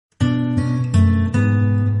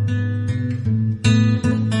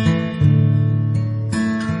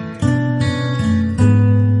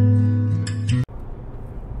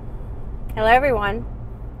everyone.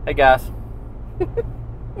 Hey, guys.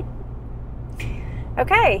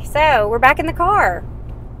 Okay, so we're back in the car.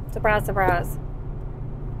 Surprise, surprise.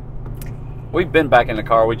 We've been back in the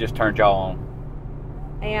car. We just turned y'all on.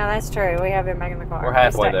 Yeah, that's true. We have been back in the car. We're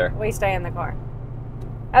halfway there. We stay in the car.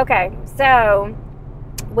 Okay, so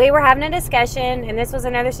we were having a discussion, and this was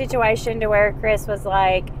another situation to where Chris was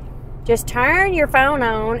like, just turn your phone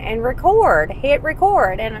on and record. Hit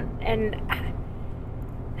record. And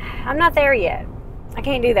I'm not there yet. I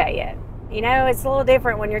can't do that yet. You know, it's a little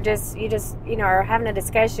different when you just are having a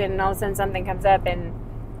discussion and all of a sudden something comes up and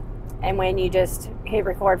when you just hit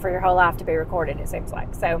record for your whole life to be recorded, it seems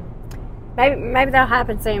like. So maybe that'll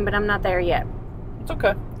happen soon, but I'm not there yet. It's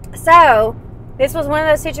okay. So this was one of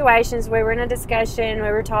those situations. We were in a discussion, we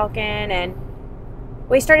were talking, and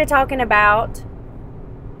we started talking about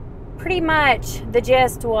pretty much the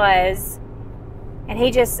gist was, and he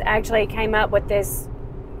just actually came up with this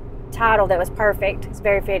title that was perfect. It's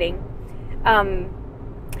very fitting.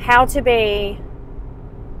 How to be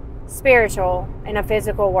spiritual in a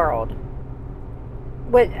physical world.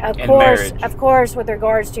 Of course, with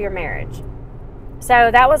regards to your marriage. So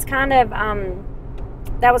that was kind of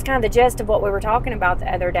the gist of what we were talking about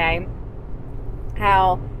the other day.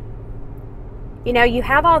 How, you know, you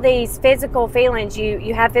have all these physical feelings.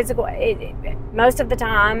 You have physical. Most of the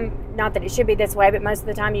time, not that it should be this way, but most of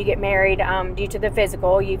the time you get married due to the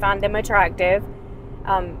physical. You find them attractive.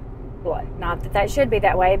 Not that should be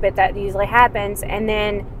that way, but that usually happens. And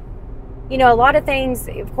then, you know, a lot of things,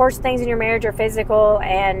 of course, things in your marriage are physical,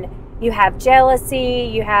 and you have jealousy,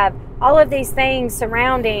 you have all of these things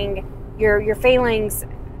surrounding your feelings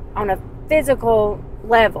on a physical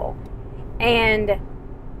level. And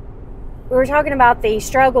we were talking about the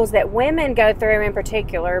struggles that women go through in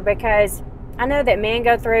particular, because I know that men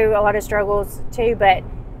go through a lot of struggles too, but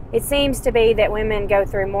it seems to be that women go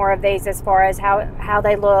through more of these as far as how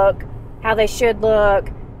they look, how they should look,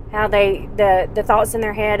 how the thoughts in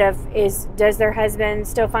their head of does their husband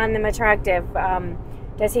still find them attractive?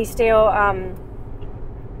 Does he still,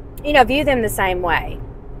 view them the same way?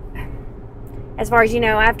 As far as,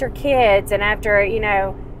 after kids and after, I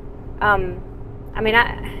can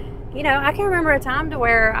remember a time to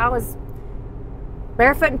where I was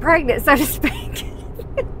barefoot and pregnant, so to speak.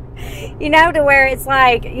 To where it's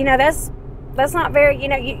like, that's not very,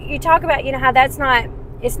 you talk about, how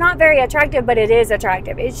it's not very attractive, but it is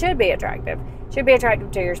attractive. It should be attractive. It should be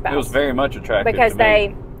attractive to your spouse. It was very much attractive because to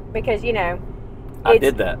me. I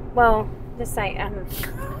did that. Well, just saying.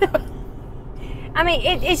 I mean,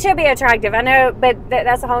 it should be attractive. I know, but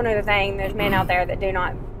that's a whole other thing. There's men out there that do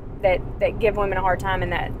not, that give women a hard time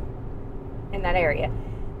in that area.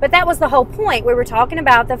 But that was the whole point. We were talking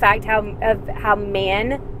about the fact how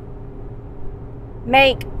men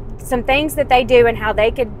make some things that they do and how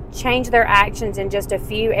they could change their actions in just a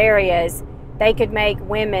few areas. They could make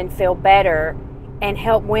women feel better and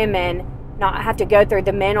help women not have to go through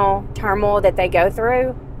the mental turmoil that they go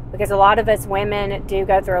through, because a lot of us women do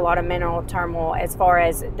go through a lot of mental turmoil as far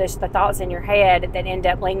as the thoughts in your head that end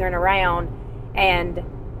up lingering around and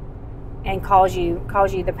cause you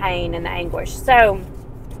the pain and the anguish. So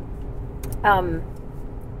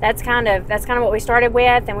that's kind of what we started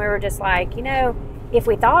with, and we were just like, if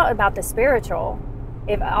we thought about the spiritual,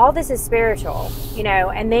 if all this is spiritual,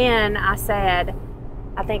 and then I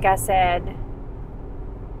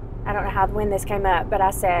don't know when this came up, but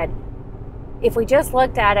I said, if we just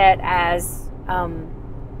looked at it as,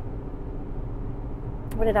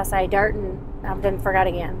 what did I say? Dirt and, I forgot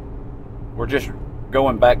again. We're just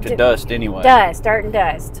going back to dust anyway. Dirt and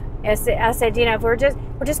dust. I said, if we're just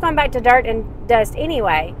going back to dirt and dust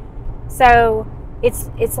anyway. So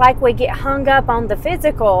it's like we get hung up on the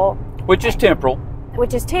physical, which is temporal,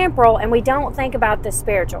 and we don't think about the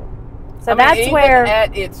spiritual. So even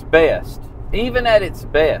at its best,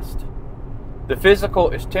 the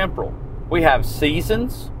physical is temporal. We have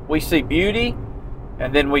seasons, we see beauty,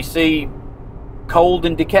 and then we see cold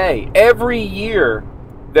and decay. Every year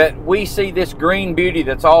that we see this green beauty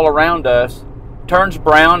that's all around us turns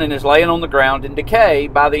brown and is laying on the ground in decay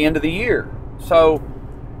by the end of the year. So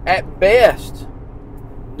at best,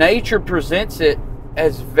 nature presents it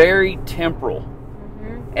as very temporal.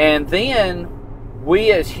 Mm-hmm. And then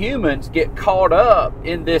we as humans get caught up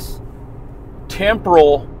in this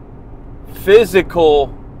temporal,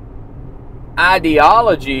 physical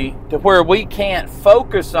ideology to where we can't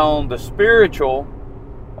focus on the spiritual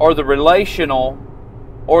or the relational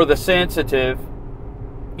or the sensitive,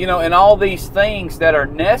 and all these things that are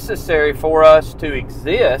necessary for us to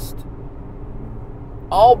exist.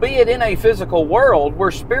 Albeit in a physical world,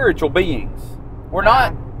 we're spiritual beings. We're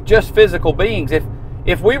not just physical beings.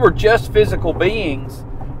 If we were just physical beings,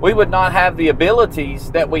 we would not have the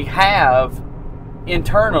abilities that we have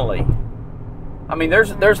internally. I mean,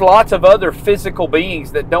 there's lots of other physical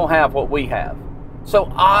beings that don't have what we have.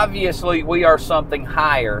 So obviously we are something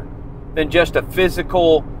higher than just a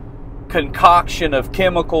physical concoction of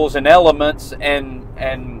chemicals and elements and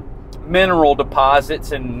mineral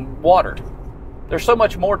deposits and water. There's so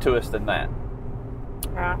much more to us than that.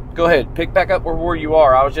 Right. Go ahead, pick back up where you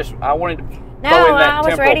are. I wanted to No, throw in that I was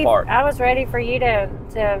temporal ready. part. I was ready for you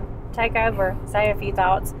to take over, say a few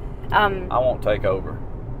thoughts. I won't take over.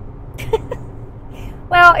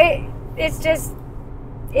 Well, it's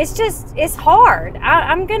hard.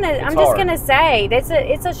 I'm just gonna say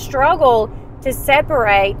it's a struggle to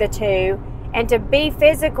separate the two and to be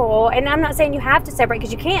physical. And I'm not saying you have to separate,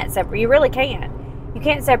 because you can't separate. You really can't. You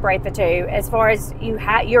can't separate the two. As far as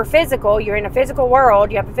you're physical, you're in a physical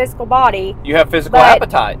world. You have a physical body. You have physical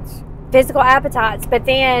appetites. Physical appetites, but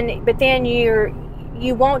then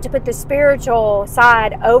you want to put the spiritual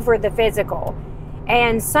side over the physical.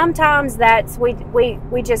 And sometimes that's we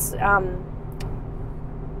just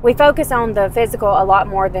we focus on the physical a lot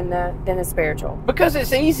more than the spiritual. Because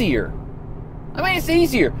it's easier. I mean, it's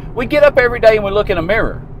easier. We get up every day and we look in a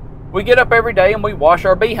mirror. We get up every day and we wash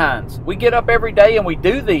our behinds. We get up every day and we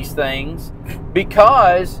do these things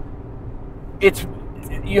because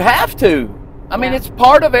you have to. I mean, it's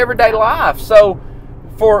part of everyday life. So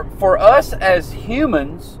for us as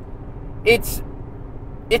humans, it's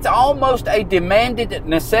almost a demanded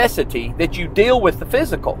necessity that you deal with the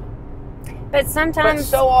physical. But sometimes... But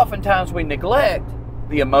so oftentimes we neglect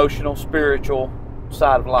the emotional, spiritual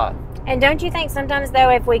side of life. And don't you think sometimes, though,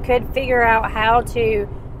 if we could figure out how to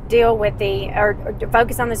deal with or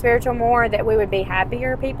focus on the spiritual more, that we would be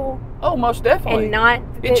happier people? Oh, most definitely. And not...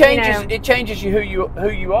 It changes you who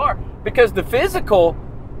you are. Because the physical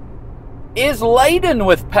is laden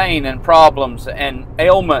with pain and problems and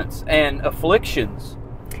ailments and afflictions.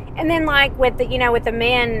 And then, like with the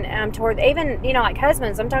men toward even like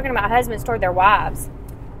husbands. I'm talking about husbands toward their wives.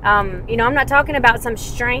 I'm not talking about some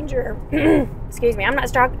stranger. Excuse me. I'm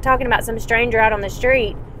not talking about some stranger out on the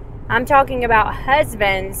street. I'm talking about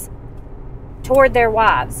husbands toward their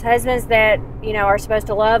wives. Husbands that are supposed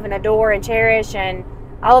to love and adore and cherish and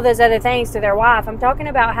all of those other things to their wife. I'm talking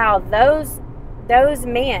about how those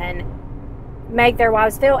men make their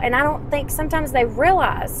wives feel, and I don't think sometimes they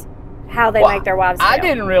realize how they make their wives feel. I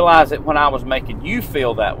didn't realize it when I was making you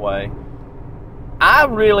feel that way. I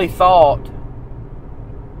really thought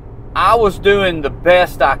I was doing the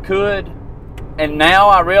best I could, and now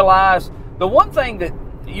I realize the one thing that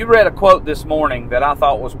you read a quote this morning that I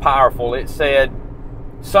thought was powerful. It said,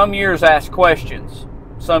 "Some years ask questions,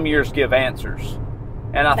 some years give answers."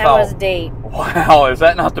 And I thought, that was deep. Wow, is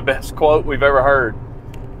that not the best quote we've ever heard?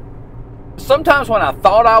 Sometimes when I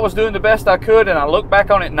thought I was doing the best I could and I look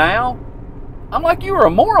back on it now, I'm like, you were a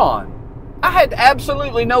moron. I had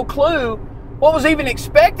absolutely no clue what was even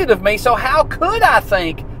expected of me, so how could I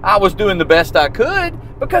think I was doing the best I could?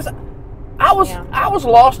 Because I was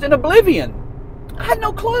lost in oblivion. I had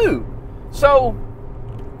no clue. So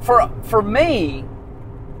for me,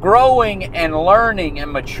 growing and learning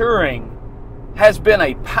and maturing has been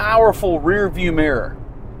a powerful rear view mirror,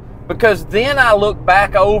 because then I look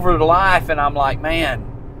back over life and I'm like, man,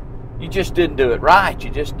 you just didn't do it right.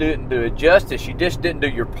 You just didn't do it justice. You just didn't do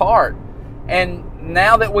your part. And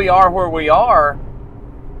now that we are where we are,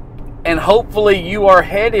 and hopefully you are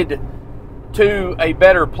headed to a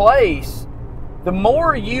better place, the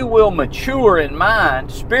more you will mature in mind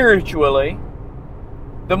spiritually,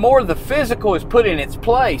 the more the physical is put in its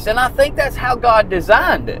place. And I think that's how God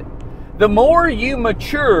designed it. The more you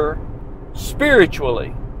mature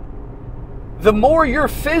spiritually, the more your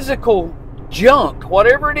physical junk,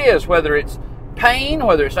 whatever it is, whether it's pain,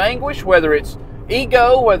 whether it's anguish, whether it's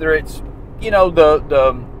ego, whether it's,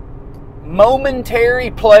 the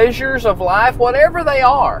momentary pleasures of life, whatever they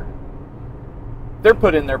are, they're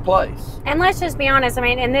put in their place. And let's just be honest. I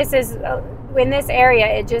mean, and this is, in this area,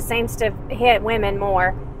 it just seems to hit women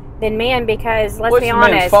more than men, because let's be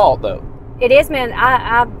honest. It's men's fault, though. It is men.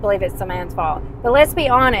 I believe it's the man's fault. But let's be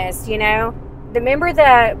honest, remember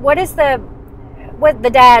what the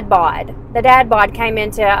dad bod? The dad bod came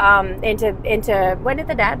into when did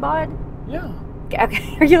the dad bod? Yeah.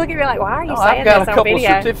 Okay. Are you looking at me like, why are you saying I've got this a on couple video?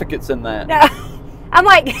 certificates in that. No. I'm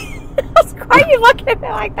like, why are you looking at me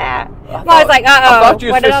like that? I was like, I thought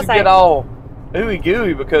you were supposed to get all ooey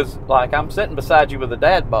gooey because, like, I'm sitting beside you with a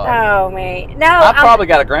dad bod. Oh, me. No. I probably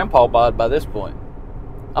got a grandpa bod by this point.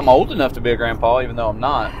 I'm old enough to be a grandpa, even though I'm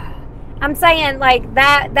not. I'm saying, like,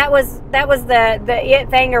 that was the it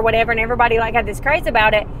thing or whatever, and everybody, like, had this craze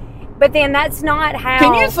about it. But then that's not how.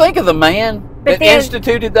 Can you think of the man that then-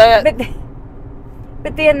 instituted that?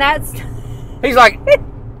 But then that's. He's like,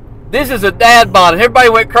 this is a dad bod, and everybody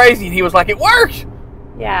went crazy, and he was like, it works.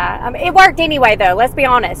 Yeah, it worked anyway, though. Let's be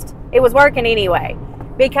honest, it was working anyway.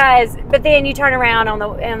 But then you turn around on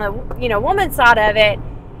the woman's side of it,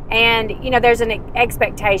 and there's an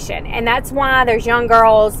expectation, and that's why there's young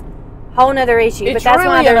girls. Whole nother issue, but that's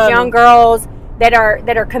why there's young girls that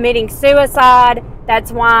are committing suicide.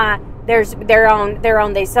 That's why they're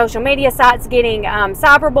on these social media sites getting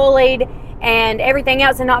cyberbullied and everything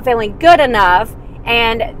else, and not feeling good enough.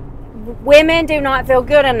 And women do not feel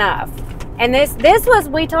good enough. And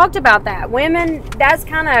we talked about that. Women, that's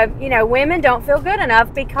kind of, women don't feel good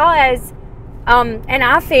enough because, and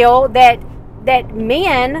I feel that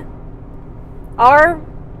men are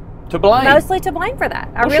to blame. Mostly to blame for that.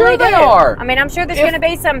 I really sure do. They are. I mean, I'm sure there's going to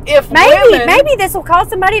be some. Maybe this will cause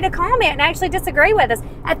somebody to comment and actually disagree with us.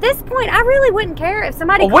 At this point, I really wouldn't care if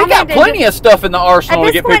somebody. Well, we got plenty of stuff in the arsenal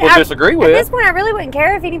to get people to disagree with. At this point, I really wouldn't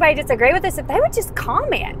care if anybody disagreed with us if they would just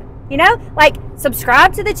comment. Like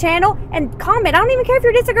subscribe to the channel and comment. I don't even care if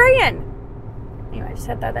you're disagreeing. Anyway, I just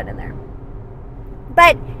had to throw that in there.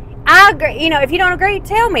 But I agree. If you don't agree,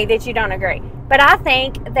 tell me that you don't agree. But I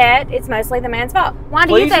think that it's mostly the man's fault. Why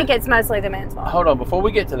do you think it's mostly the man's fault? Hold on. Before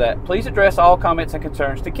we get to that, please address all comments and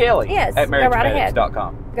concerns to Kelly at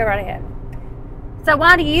marriagemedics.com. Go right ahead. So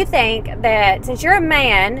why do you think that, since you're a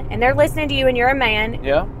man, and they're listening to you and you're a man,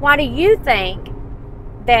 why do you think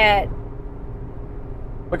that...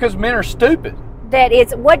 Because men are stupid.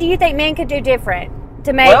 What do you think men could do different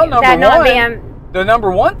to make the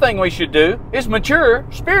number one thing we should do is mature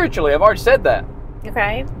spiritually. I've already said that.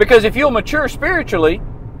 Okay. Because if you'll mature spiritually,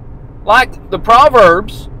 like the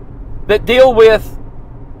Proverbs that deal with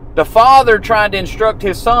the father trying to instruct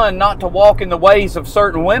his son not to walk in the ways of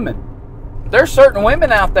certain women. There's certain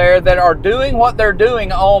women out there that are doing what they're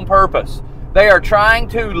doing on purpose. They are trying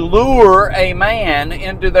to lure a man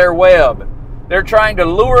into their web. They're trying to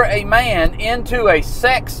lure a man into a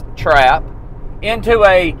sex trap, into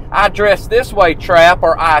a I dress this way trap,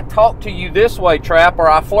 or I talk to you this way trap, or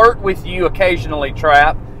I flirt with you occasionally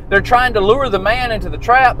trap. They're trying to lure the man into the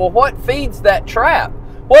trap. Well, what feeds that trap?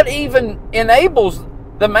 What even enables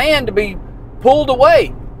the man to be pulled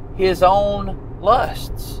away? His own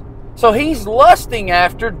lusts. So he's lusting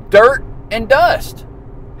after dirt and dust.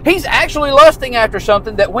 He's actually lusting after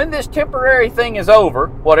something that when this temporary thing is over,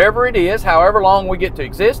 whatever it is, however long we get to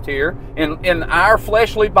exist here in our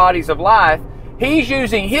fleshly bodies of life, he's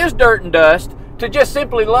using his dirt and dust to just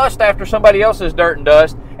simply lust after somebody else's dirt and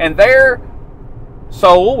dust, and their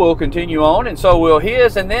soul will continue on, and so will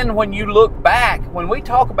his. And then when you look back, when we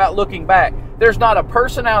talk about looking back, there's not a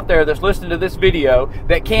person out there that's listening to this video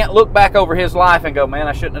that can't look back over his life and go, man,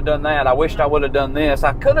 I shouldn't have done that. I wished I would have done this.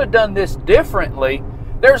 I could have done this differently.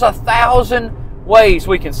 There's 1,000 ways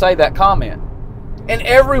we can say that comment. And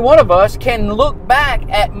every one of us can look back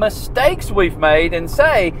at mistakes we've made and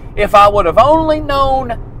say, if I would have only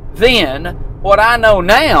known then what I know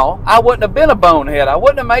now, I wouldn't have been a bonehead. I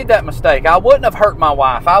wouldn't have made that mistake. I wouldn't have hurt my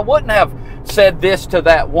wife. I wouldn't have said this to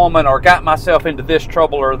that woman or got myself into this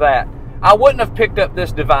trouble or that. I wouldn't have picked up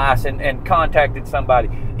this device and contacted somebody.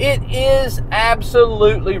 It is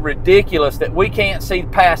absolutely ridiculous that we can't see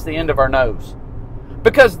past the end of our nose.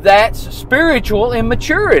 Because that's spiritual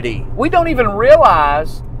immaturity. We don't even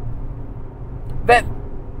realize that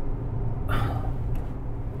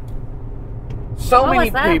so many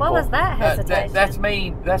people. What was that hesitation?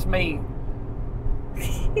 That's me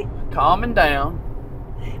calming down.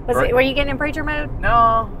 Were you getting in preacher mode?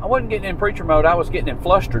 No, I wasn't getting in preacher mode. I was getting in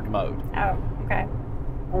flustered mode. Oh, okay.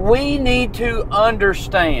 We need to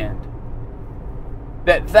understand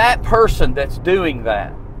that person that's doing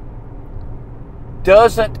that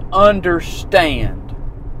doesn't understand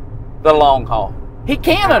the long haul. He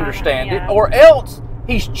can't understand it, or else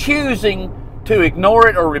he's choosing to ignore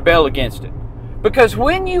it or rebel against it. Because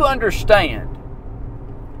when you understand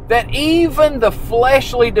that even the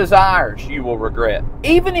fleshly desires you will regret,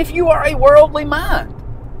 even if you are a worldly mind,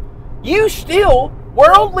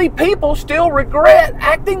 worldly people still regret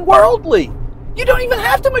acting worldly. You don't even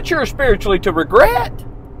have to mature spiritually to regret.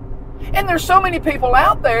 And there's so many people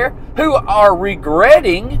out there who are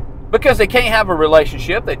regretting because they can't have a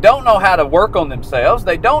relationship. They don't know how to work on themselves.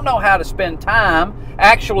 They don't know how to spend time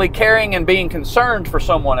actually caring and being concerned for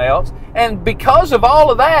someone else. And because of all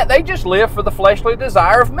of that, they just live for the fleshly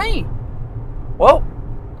desire of me. Well,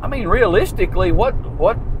 I mean, realistically, what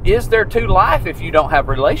is there to life if you don't have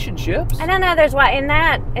relationships? And I know there's in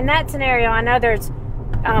that scenario, I know there's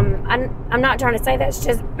I'm not trying to say that's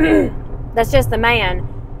just that's just the man.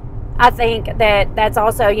 I think that that's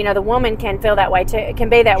also, you know, the woman can feel that way too, can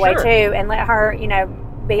be that way Sure. too, and let her, you know,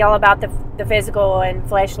 be all about the physical and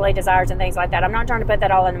fleshly desires and things like that. I'm not trying to put that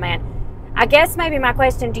all in the man. I guess maybe my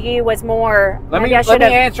question to you was more. Let maybe I me should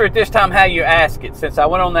have. answer it this time how you ask it, since I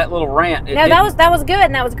went on that little rant. No, that was good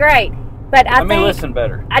and that was great. But I Let me think listen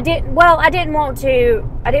better. I didn't want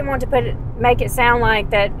to make it sound like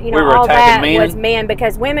that, you know, We were all that attacking men? was men,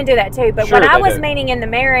 because women do that too. But Sure what I they was do. meaning in the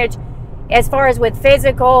marriage, as far as with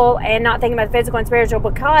physical and not thinking about the physical and spiritual,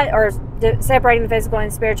 because separating the physical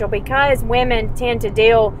and spiritual, because women tend to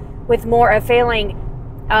deal with more of feeling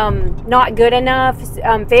not good enough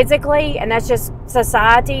physically, and that's just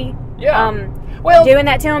society. Yeah. Well, Doing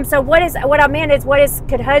that to them. So what I meant is,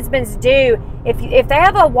 could husbands do if they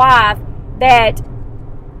have a wife that,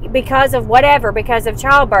 because of whatever, because of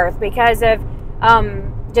childbirth, because of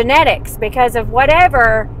genetics, because of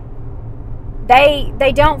whatever,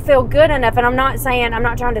 they don't feel good enough. And I'm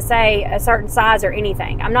not trying to say a certain size or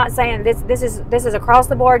anything. I'm not saying this is across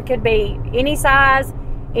the board, could be any size,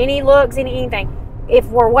 any looks, anything. If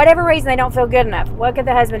for whatever reason they don't feel good enough, what could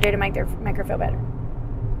the husband do to make her feel better?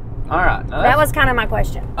 all right. Now That was kind of my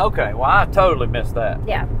question. okay. Well, I totally missed that.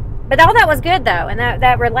 Yeah, but all that was good though, and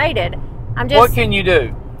that related. I'm just. What can you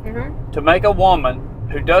do Mhm. to make a woman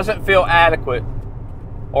who doesn't feel adequate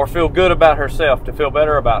or feel good about herself to feel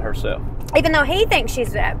better about herself? Even though he thinks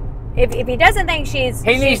she's that, if he doesn't think He she's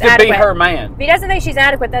needs to adequate, be her man. If he doesn't think she's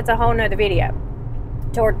adequate, that's a whole nother video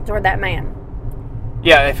toward that man.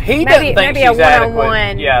 Yeah, if he Maybe- doesn't think maybe a she's adequate,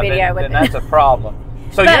 one-on-one yeah, video with then it. that's a problem.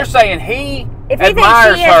 So But you're saying he If he thinks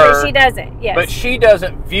admires she is, her, but she doesn't. Yes. but she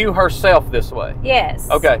doesn't view herself this way. Yes.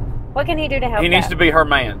 Okay, What can he do to help? he needs that? to be her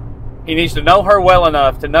man. He needs to know her well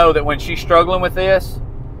enough to know that when she's struggling with this,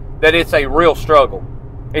 that it's a real struggle.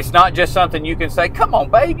 It's not just something you can say, "Come on,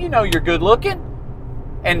 babe, you know you're good looking,"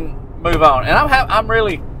 and move on. And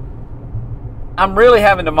I'm really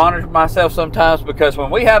having to monitor myself sometimes, because when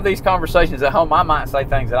we have these conversations at home, I might say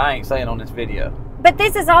things that I ain't saying on this video. But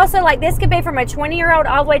this is also like, this could be from a 20-year-old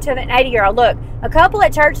all the way to an 80-year-old. Look, a couple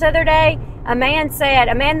at church the other day, a man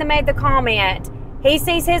that made the comment, he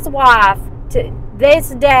sees his wife to this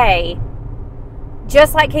day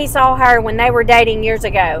just like he saw her when they were dating years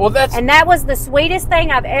ago. Well, and that was the sweetest thing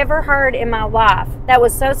I've ever heard in my life. That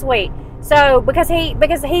was so sweet. So because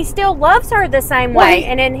he still loves her the same way,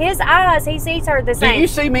 and in his eyes he sees her the same. Do you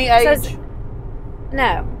see me age?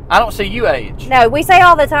 No. I don't see you age. No, we say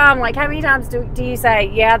all the time, like, how many times do you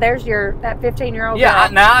say, yeah, there's that 15-year-old Yeah,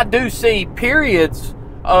 girl? now I do see periods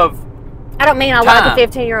of. I don't mean I time. like a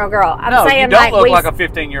 15-year-old girl. I'm No, saying you don't look we like a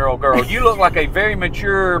 15-year-old girl. You look like a very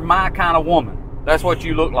mature, my kind of woman. That's what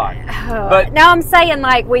you look like. But no, I'm saying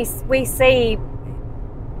like we see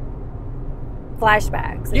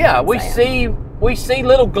flashbacks. is yeah, what I'm saying. we see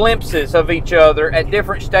little glimpses of each other at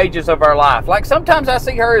different stages of our life. Like sometimes I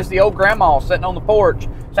see her as the old grandma sitting on the porch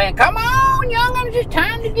saying, "Come on, young'uns, it's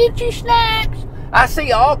time to get you snacks." I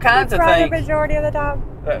see all kinds of Right, things. the majority of the time.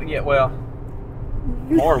 Yeah, well,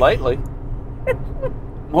 more lately.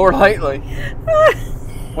 More lately.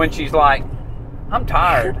 When she's like, "I'm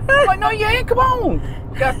tired." I'm like, "No, you ain't. Come on.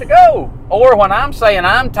 We got to go." Or when I'm saying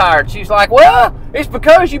I'm tired, she's like, "Well, it's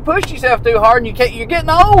because you pushed yourself too hard and you're getting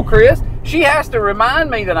old, Chris." She has to remind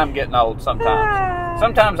me that I'm getting old sometimes.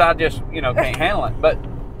 Sometimes I just, can't handle it. But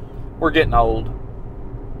we're getting old.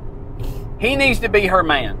 He needs to be her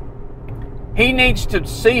man. He needs to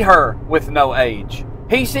see her with no age.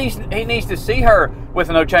 He needs to see her with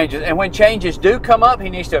no changes. And when changes do come up, he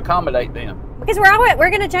needs to accommodate them. Because we're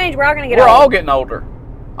going to change. We're all going to get We're old. all getting older.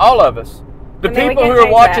 All of us. The I mean, we people can't who are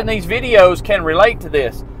change watching that. these videos can relate to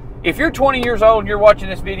this. If you're 20 years old and you're watching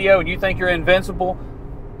this video and you think you're invincible,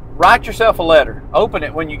 write yourself a letter. Open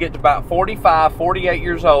it when you get to about 45, 48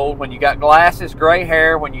 years old, when you got glasses, gray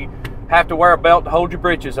hair, when you have to wear a belt to hold your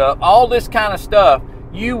britches up, all this kind of stuff.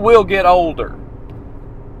 You will get older.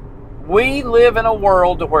 We live in a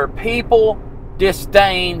world where people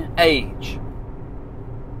disdain age.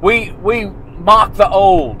 We mock the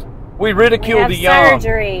old. We ridicule the young.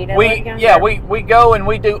 Surgery to look younger. We go and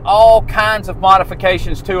we do all kinds of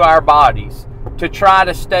modifications to our bodies to try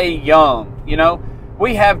to stay young.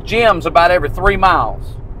 We have gyms about every 3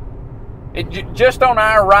 miles. Just on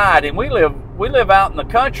our ride, and we live out in the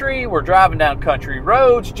country. We're driving down country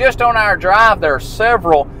roads. Just on our drive, there are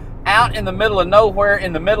several out in the middle of nowhere,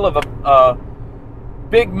 in the middle of a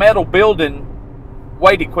big metal building,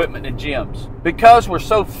 weight equipment and gyms, because we're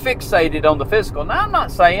so fixated on the physical. Now, I'm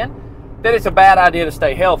not saying that it's a bad idea to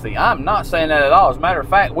stay healthy. I'm not saying that at all. As a matter of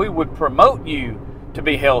fact, we would promote you to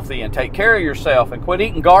be healthy and take care of yourself and quit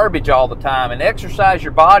eating garbage all the time and exercise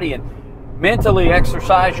your body and mentally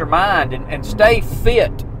exercise your mind and stay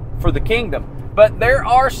fit for the kingdom. But there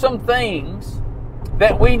are some things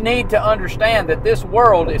that we need to understand, that this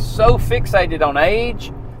world is so fixated on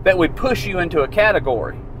age that we push you into a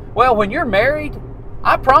category. Well, when you're married,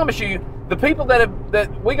 I promise you, the people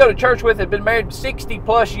that we go to church with have been married 60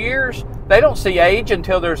 plus years, they don't see age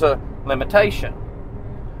until there's a limitation,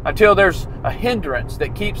 until there's a hindrance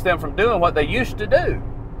that keeps them from doing what they used to do.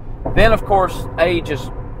 Then, of course, age is,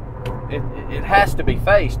 it has to be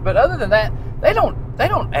faced. But other than that, they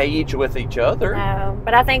don't age with each other. No,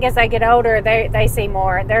 but I think as they get older, they see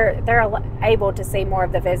more. They're able to see more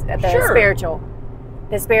of the Sure. spiritual.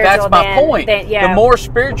 The spiritual. That's my point. Yeah. The more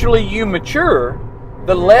spiritually you mature,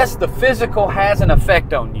 the less the physical has an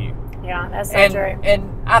effect on you. Yeah, that's so true. And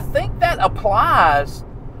I think that applies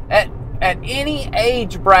at any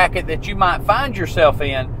age bracket that you might find yourself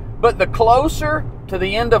in. But the closer to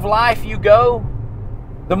the end of life you go,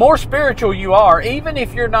 the more spiritual you are, even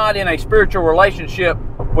if you're not in a spiritual relationship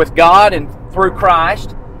with God and through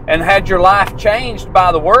Christ and had your life changed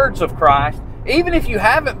by the words of Christ. Even if you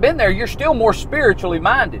haven't been there, you're still more spiritually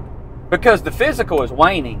minded, because the physical is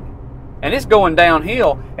waning and it's going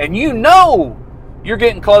downhill, and you know you're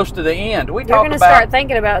getting close to the end. You're going to start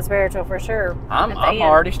thinking about spiritual for sure. I'm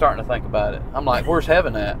already starting to think about it. I'm like, where's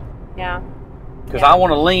heaven at? Yeah. Because I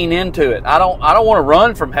want to lean into it. I don't want to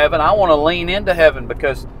run from heaven. I want to lean into heaven,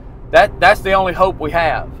 because that's the only hope we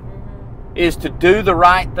have, is to do the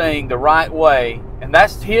right thing the right way. And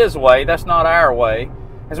that's His way. That's not our way.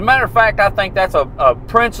 As a matter of fact, I think that's a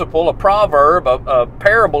principle, a proverb, a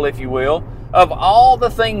parable, if you will, of all the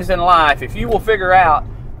things in life. If you will figure out,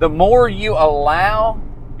 the more you allow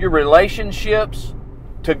your relationships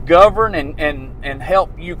to govern and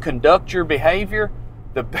help you conduct your behavior,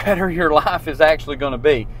 the better your life is actually going to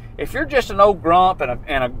be. If you're just an old grump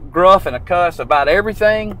and a gruff and a cuss about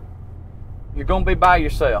everything, you're going to be by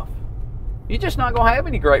yourself. You're just not going to have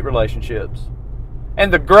any great relationships.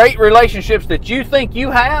 And the great relationships that you think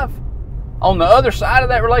you have, on the other side of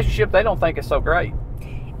that relationship, they don't think it's so great.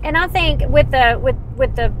 And I think with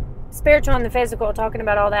the spiritual and the physical, talking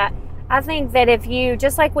about all that, I think that if you,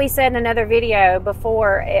 just like we said in another video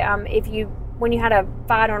before, when you had a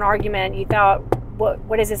fight or an argument, you thought,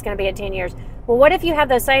 what is this going to be in 10 years? Well, what if you have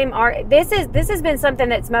the same this has been something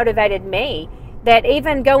that's motivated me, that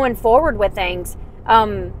even going forward with things,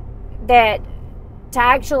 that to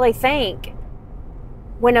actually think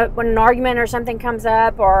when an argument or something comes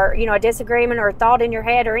up, or a disagreement or a thought in your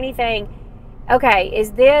head or anything, okay,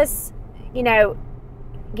 is this,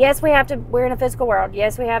 yes, we're in a physical world.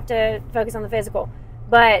 Yes, we have to focus on the physical,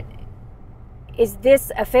 but is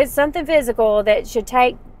this something physical that should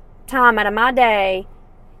take time out of my day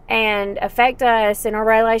and affect us in our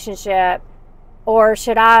relationship, or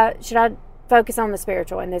should I focus on the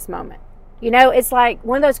spiritual in this moment? It's like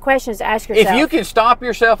one of those questions to ask yourself. If you can stop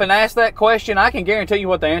yourself and ask that question, I can guarantee you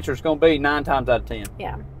what the answer is going to be 9 times out of 10.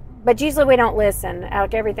 Yeah. But usually we don't listen.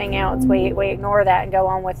 Like everything else, we ignore that and go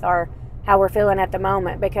on with how we're feeling at the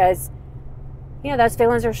moment, because those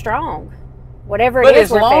feelings are strong. Whatever it is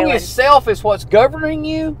we're feeling. But as long as self is what's governing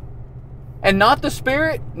you, and not the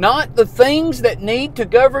spirit, not the things that need to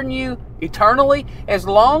govern you eternally, as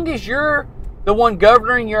long as you're the one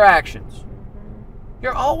governing your actions,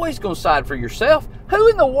 you're always going to side for yourself. Who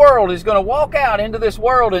in the world is going to walk out into this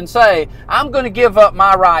world and say, I'm going to give up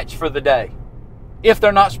my rights for the day, if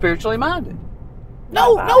they're not spiritually minded?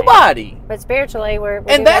 Nobody. But spiritually,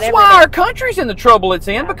 and that's why our country's in the trouble it's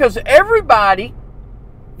in, because everybody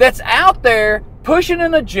that's out there pushing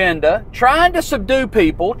an agenda, trying to subdue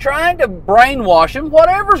people, trying to brainwash them,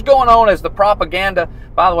 whatever's going on as the propaganda.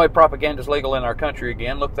 By the way, propaganda's legal in our country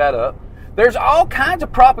again. Look that up. There's all kinds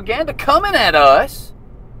of propaganda coming at us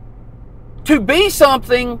to be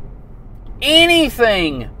something,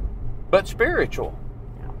 anything but spiritual.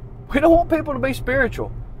 We don't want people to be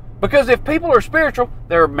spiritual, because if people are spiritual,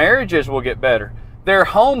 their marriages will get better, their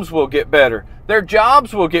homes will get better, their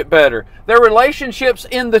jobs will get better, their relationships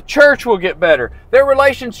in the church will get better, their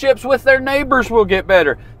relationships with their neighbors will get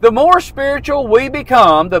better. The more spiritual we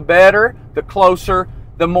become, the better, the closer,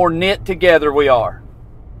 the more knit together we are.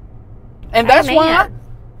 And that's why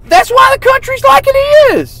the country's like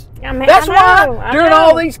it is. That's why during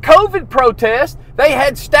all these COVID protests, they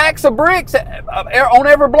had stacks of bricks on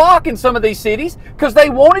every block in some of these cities, because they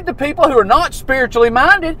wanted the people who are not spiritually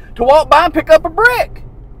minded to walk by and pick up a brick.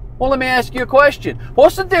 Well, let me ask you a question.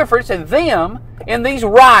 What's the difference in them, in these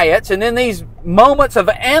riots and in these moments of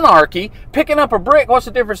anarchy, picking up a brick? What's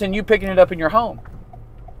the difference in you picking it up in your home?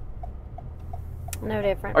 No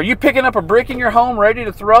different. Are you picking up a brick in your home ready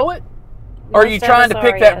to throw it? Or are you trying to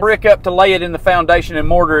pick that brick up to lay it in the foundation and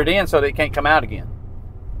mortar it in so that it can't come out again?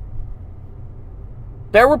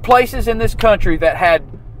 There were places in this country that had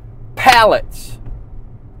pallets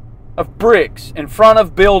of bricks in front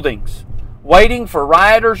of buildings waiting for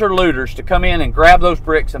rioters or looters to come in and grab those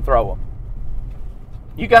bricks and throw them.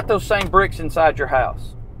 You got those same bricks inside your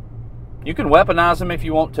house. You can weaponize them if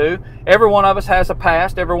you want to. Every one of us has a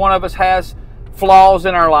past. Every one of us has flaws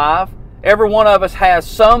in our life. Every one of us has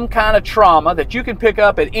some kind of trauma that you can pick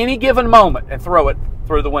up at any given moment and throw it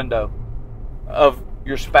through the window of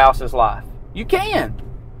your spouse's life. You can.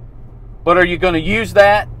 But are you going to use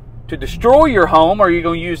that to destroy your home, or are you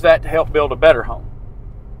going to use that to help build a better home?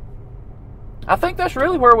 I think that's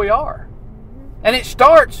really where we are. And it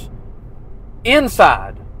starts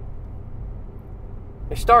inside.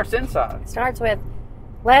 It starts inside. It starts with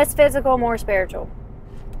less physical, more spiritual.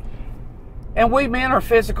 And we men are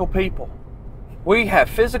physical people. We have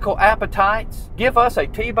physical appetites. Give us a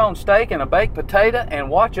T-bone steak and a baked potato and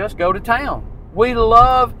watch us go to town. We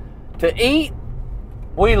love to eat.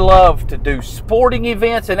 We love to do sporting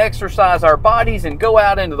events and exercise our bodies and go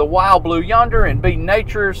out into the wild blue yonder and be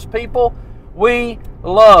nature's people. We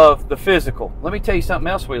love the physical. Let me tell you something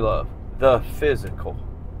else we love. The physical.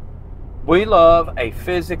 We love a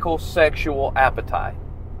physical sexual appetite.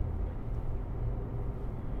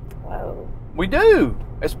 Whoa. We do.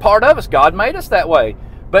 It's part of us. God made us that way.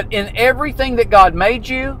 But in everything that God made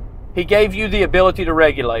you, He gave you the ability to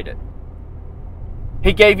regulate it.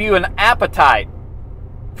 He gave you an appetite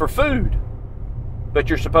for food, but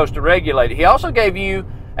you're supposed to regulate it. He also gave you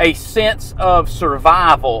a sense of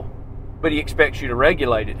survival, but He expects you to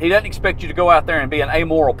regulate it. He doesn't expect you to go out there and be an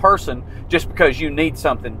amoral person just because you need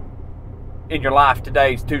something in your life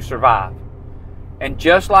today to survive. And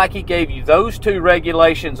just like He gave you those two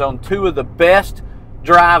regulations on two of the best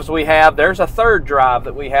drives we have, there's a third drive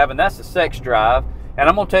that we have, and that's the sex drive. And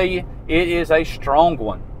I'm going to tell you, it is a strong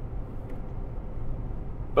one.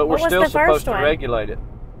 But we're still supposed to regulate it.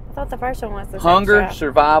 I thought the first one was the hunger, sex drive.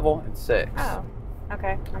 Survival, and sex. Oh,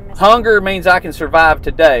 okay. Hunger means I can survive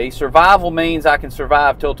today. Survival means I can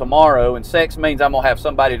survive till tomorrow. And sex means I'm going to have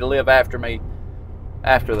somebody to live after me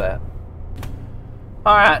after that.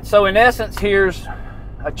 All right, so in essence, here's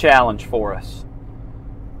a challenge for us.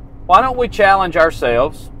 Why don't we challenge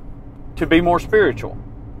ourselves to be more spiritual?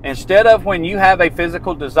 Instead of when you have a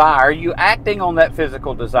physical desire, you acting on that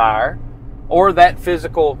physical desire or that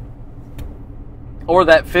physical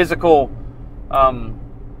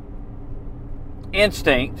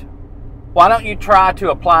instinct, why don't you try to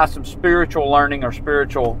apply some spiritual learning or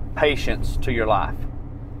spiritual patience to your life?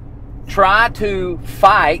 Try to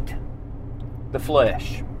fight the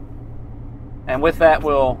flesh. And with that,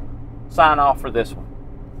 we'll sign off for this one.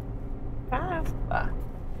 Bye. Bye.